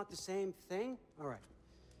all want the same thing? All right.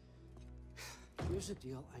 Here's a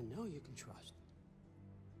deal I know you can trust.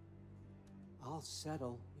 I'll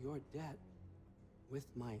settle your debt with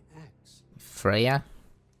my ex. Freya?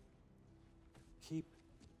 Keep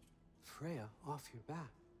Freya off your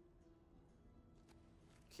back.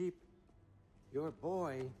 Keep your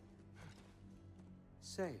boy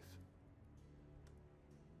safe.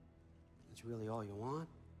 That's really all you want,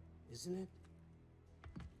 isn't it?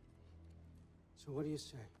 So what do you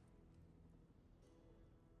say?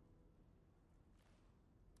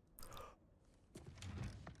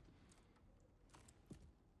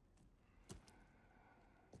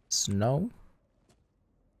 Snow?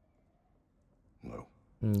 No.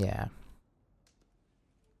 Yeah.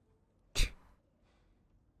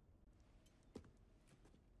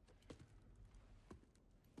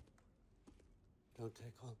 Don't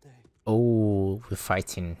take all day. Oh, we're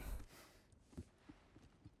fighting.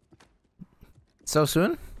 So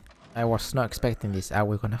soon? I was not expecting this. Are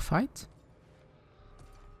we gonna fight?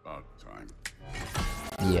 About time.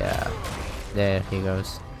 Yeah. There he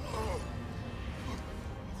goes.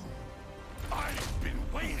 I've been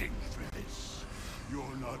waiting for this.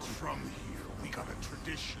 You're not from here. We got a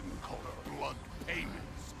tradition called blood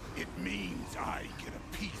payments. It means I get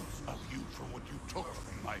a piece of you for what you took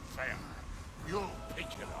from my family. You'll pick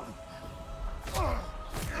it up.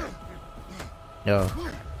 No.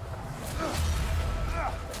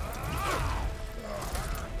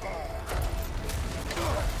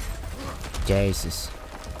 Jesus.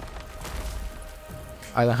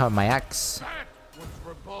 I don't have my axe. That was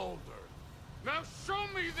for Baldur. Now show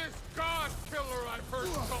me this god killer I've heard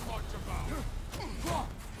so much about.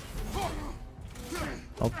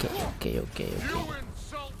 Okay. You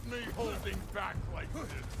insult me back like this.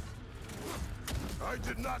 I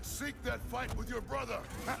did not seek that fight with your brother.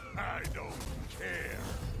 I don't care.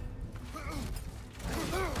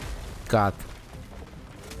 God.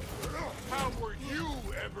 How were you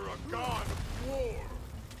ever a god of war?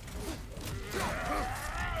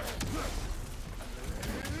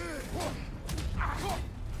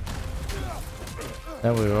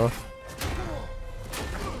 There we go.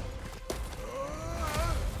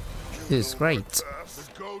 This is great. The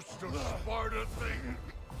ghost of Sparta thing.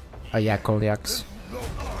 Oh yeah, Koliaks. No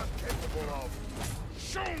god capable of.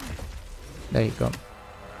 Show me. There you go.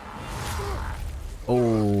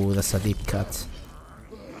 Oh, that's a deep cut.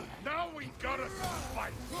 Now we gotta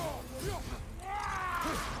fight.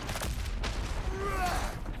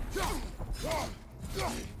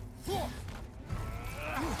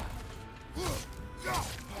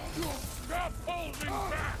 Stop holding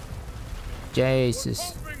back. Jesus.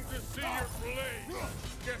 Hoping to see your blade.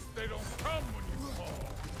 Guess they don't come when you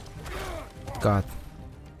fall. God.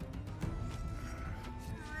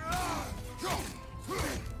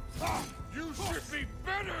 You should be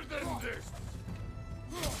better than this.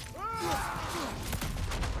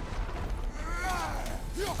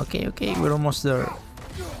 Okay, okay, we're almost there.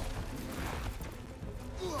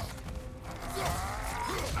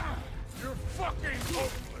 You're fucking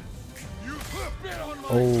hopeless. You spit on my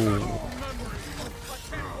Oh. memories. I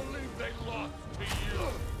can't believe they lost to you.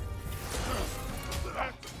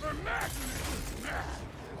 That's for madness.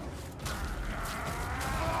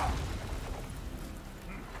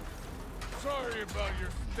 Sorry about your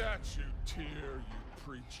statue, Tyr, you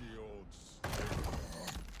preachy old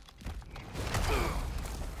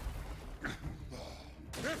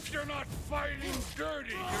If you're not fighting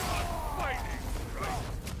dirty, you're not fighting right.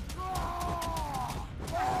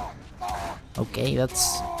 Okay,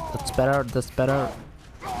 that's better. That's better.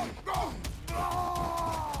 That's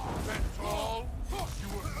all. You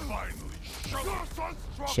were finally shown.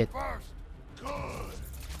 Shit. Good.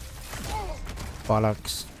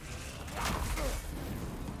 Bollocks.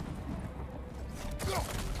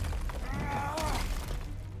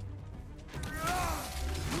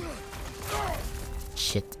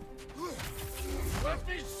 Shit. Let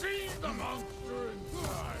me see the monster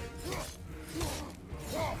inside.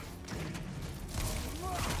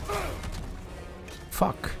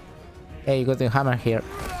 Fuck. Hey, you got the hammer here.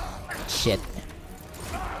 Shit.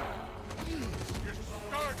 You're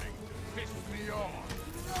starting to piss me off.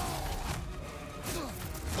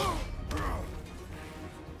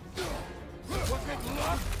 Was it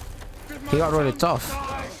luck? Did my He got really son tough.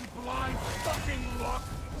 die to blind fucking luck?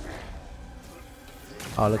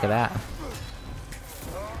 Oh, look at that.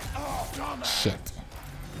 Shit.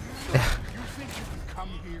 You think you can come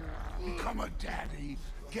here, become a daddy,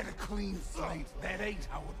 get a clean slate? That ain't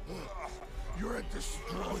how it works. You're a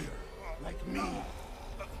destroyer, like me.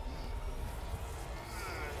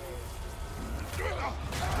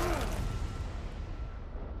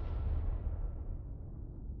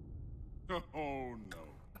 Oh no.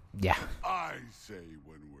 Yeah. I say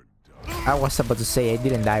when we're done. I was about to say I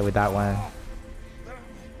didn't die with that one.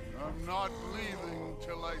 I'm not leaving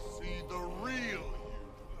till I see the real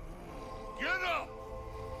you. Get up!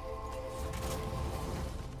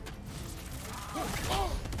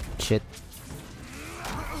 Shit.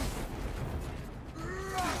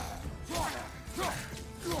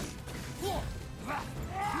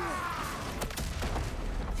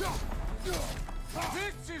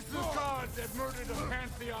 This is the god that murdered a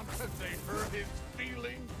pantheon because they hurt his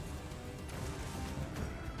feelings.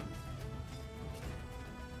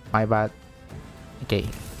 My bad. Okay,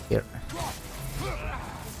 here.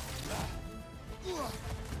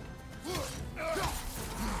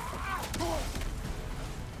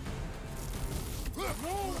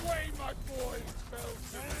 No way, my boy fell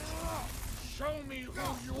down. Show me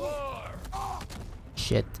who you are.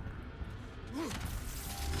 Shit.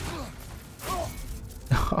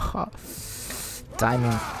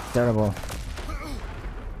 Timing terrible.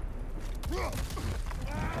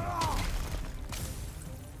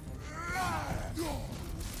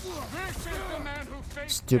 This is the man who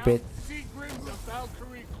faced Stupid. down Sigrid, the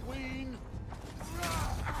Valkyrie Queen.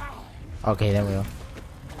 Okay, there we go.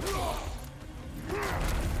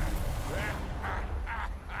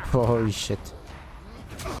 Holy shit.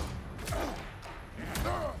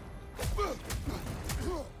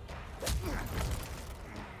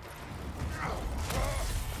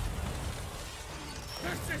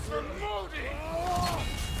 This is for Modi.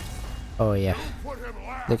 Oh yeah. Put him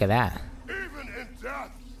last, Look at that. even in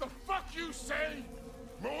death. The fuck you say?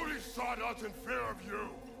 Modi sought us in fear of you.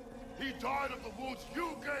 He died of the wounds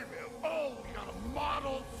you gave him. Oh, we got a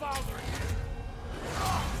model father here.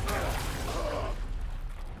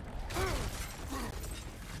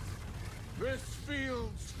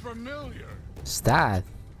 feels familiar. Stat.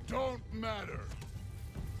 Don't matter.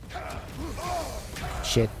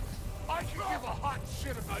 Shit. I can give a hot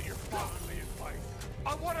shit about your fatherly advice.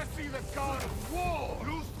 I want to see the God of War.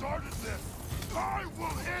 You started this. I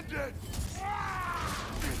will end it.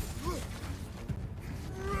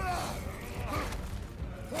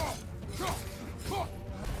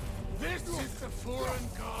 This is the foreign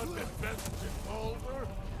god that bested Baldur.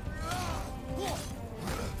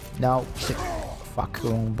 No. Shit. Fuck,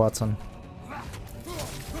 wrong button.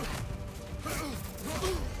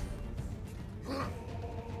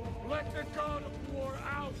 Let the God of War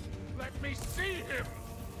out. Let me see him.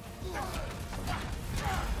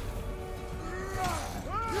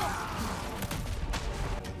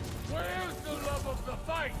 Where's the love of the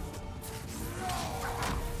fight?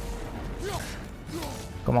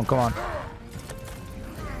 Come on, come on.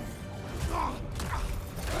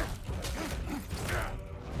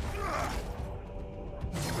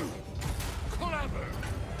 Clever.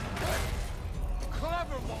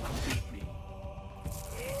 Clever won't beat me.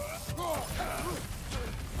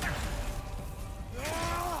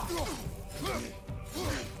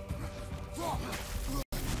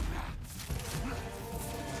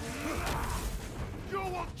 You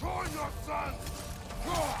will join your son.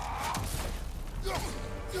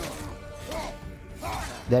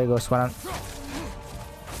 There goes one.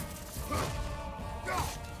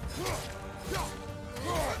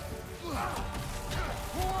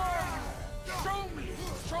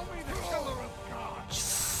 Show me the killer of God.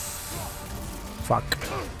 Fuck.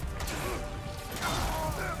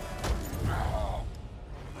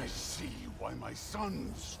 I see why my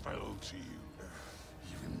sons fell to you.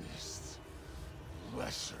 Even this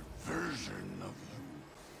lesser version of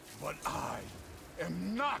you. But I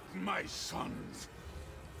am not my sons.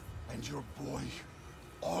 And your boy,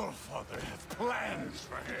 Allfather, has plans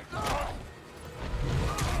for him.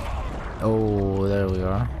 Oh, there we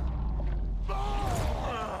are.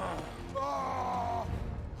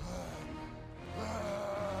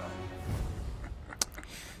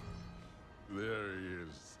 There he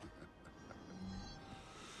is.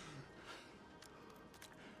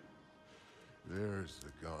 There's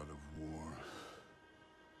the God of War.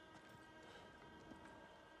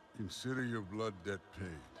 Consider your blood debt paid.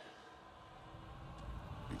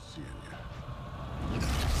 Be seeing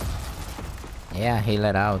you. Yeah, he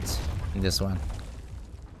let out in this one.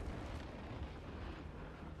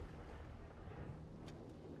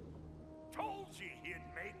 Told you he'd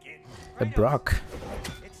make it. A Brock.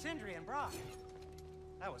 It's Sindri and Brock.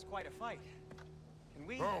 That was quite a fight. Can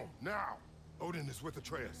we... Oh, now! Odin is with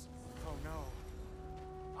Atreus. Oh no.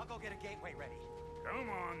 I'll go get a gateway ready. Come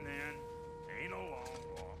on then. Ain't a long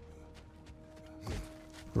walk.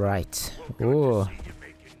 Right. Good Ooh. to see you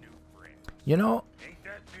making new friends. You know, Ain't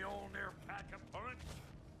that the old air pack a punch?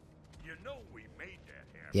 You know we made that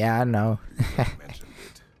happen. yeah, I know. Mentioned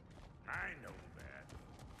it. I know that.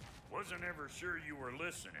 Wasn't ever sure you were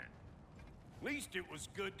listening. Least it was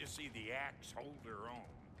good to see the axe hold her own.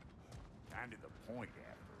 Kind of the point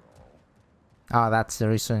after all. Oh, that's the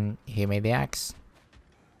reason he made the axe.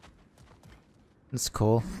 That's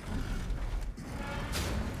cool.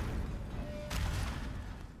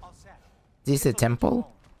 All set. This is the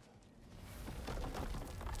temple?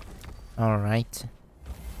 Alright.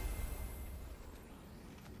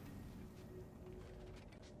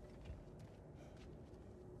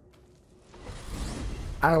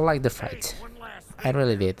 I like the fight. Hey, one last I thing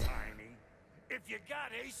really there, did. Tiny. If you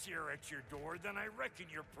got Aesir at your door, then I reckon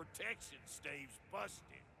your protection stave's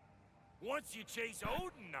busted. Once you chase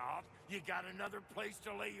Odin off, you got another place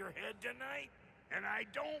to lay your head tonight? And I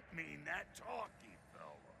don't mean that talky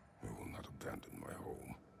fella. I will not abandon my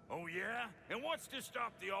home. Oh yeah? And what's to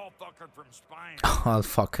stop the all-fucker from spying Oh,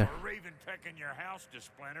 fucker. or raven pecking your house to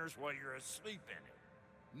splinters while you're asleep in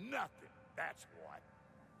it? Nothing, that's what.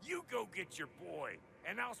 You go get your boy,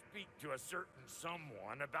 and I'll speak to a certain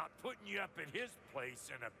someone about putting you up at his place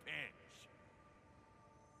in a pinch.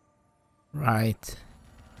 Right.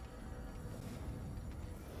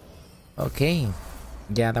 Okay.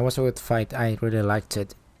 Yeah, that was a good fight. I really liked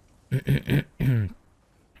it.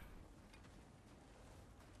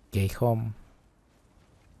 Okay, home.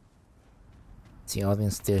 The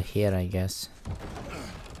audience still here, I guess.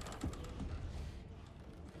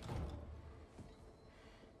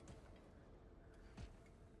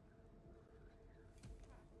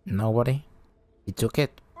 Nobody? He took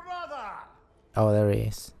it? Brother! Oh, there he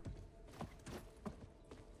is.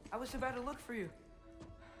 I was about to look for you.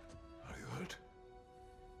 Are you hurt?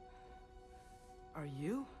 Are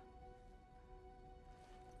you?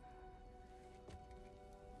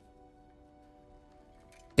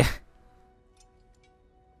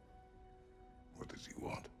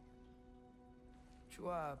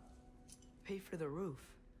 pay for the roof.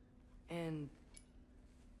 And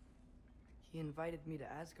he invited me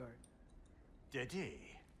to Asgard. Did he?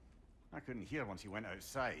 I couldn't hear once he went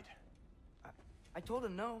outside. I told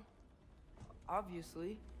him no.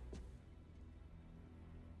 Obviously.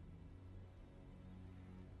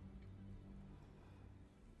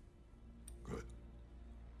 Good.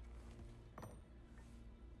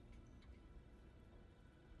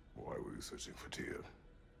 Why were you searching for Tyr?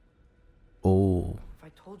 Oh. If I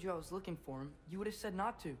told you I was looking for him, you would have said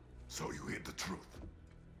not to. So you hid the truth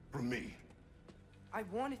from me. I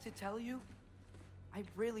wanted to tell you. I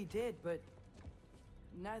really did, but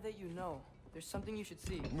now that you know, there's something you should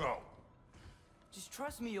see. No. Just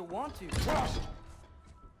trust me, you'll want to. Trust.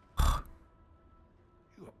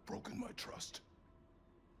 You have broken my trust.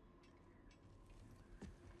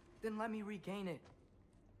 Then let me regain it.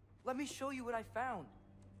 Let me show you what I found.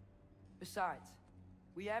 Besides,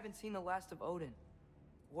 we haven't seen the last of Odin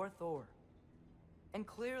or Thor. And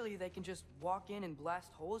clearly they can just walk in and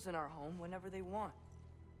blast holes in our home whenever they want.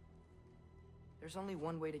 There's only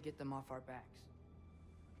one way to get them off our backs.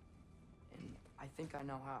 And I think I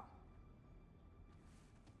know how.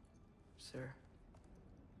 Sir.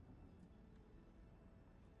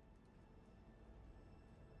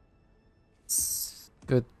 It's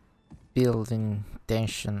good building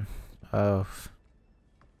tension of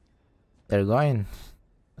they're going.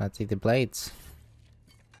 Let's see the blades.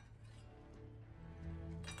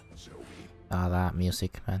 Show me. Ah, that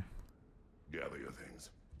music, man. Gather your things.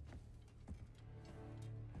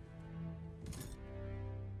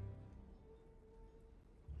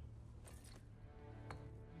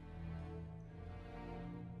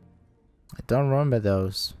 I don't remember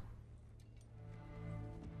those.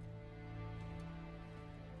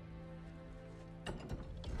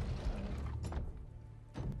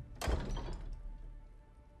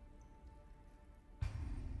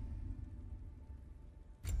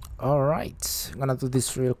 Alright, I'm gonna do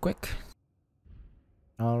this real quick.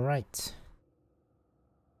 Alright.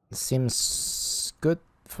 Seems good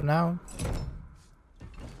for now.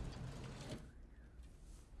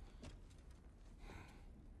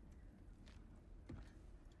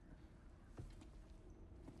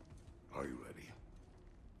 Are you ready?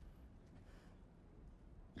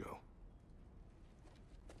 Go.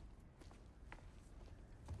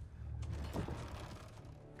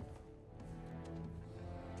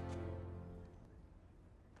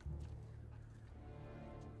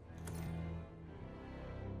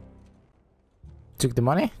 Took the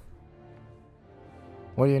money?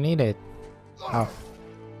 What do you need it? Oh.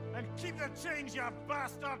 And keep the change, you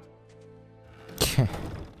bastard!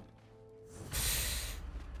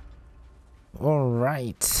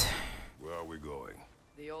 Alright. Where are we going?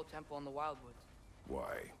 The old temple in the Wildwoods.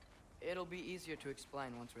 Why? It'll be easier to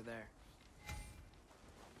explain once we're there.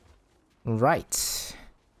 Right.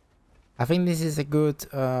 I think this is a good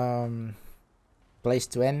place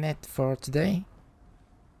to end it for today.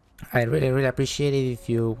 I really appreciate it if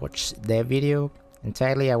you watch the video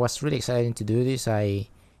entirely. I was really excited to do this. I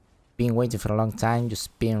been waiting for a long time,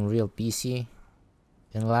 just being real busy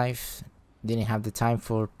in life. Didn't have the time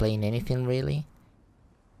for playing anything really.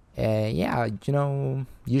 Yeah, you know,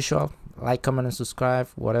 usual, like, comment and subscribe,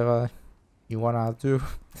 whatever you wanna do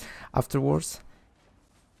afterwards.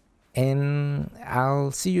 And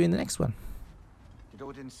I'll see you in the next one. Did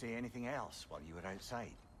Odin say anything else while you were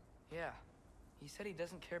outside? Yeah. He said he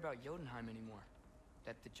doesn't care about Jotunheim anymore.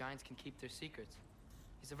 That the giants can keep their secrets.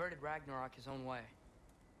 He's averted Ragnarok his own way.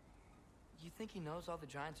 You think he knows all the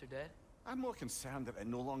giants are dead? I'm more concerned that it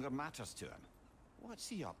no longer matters to him. What's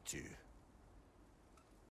he up to?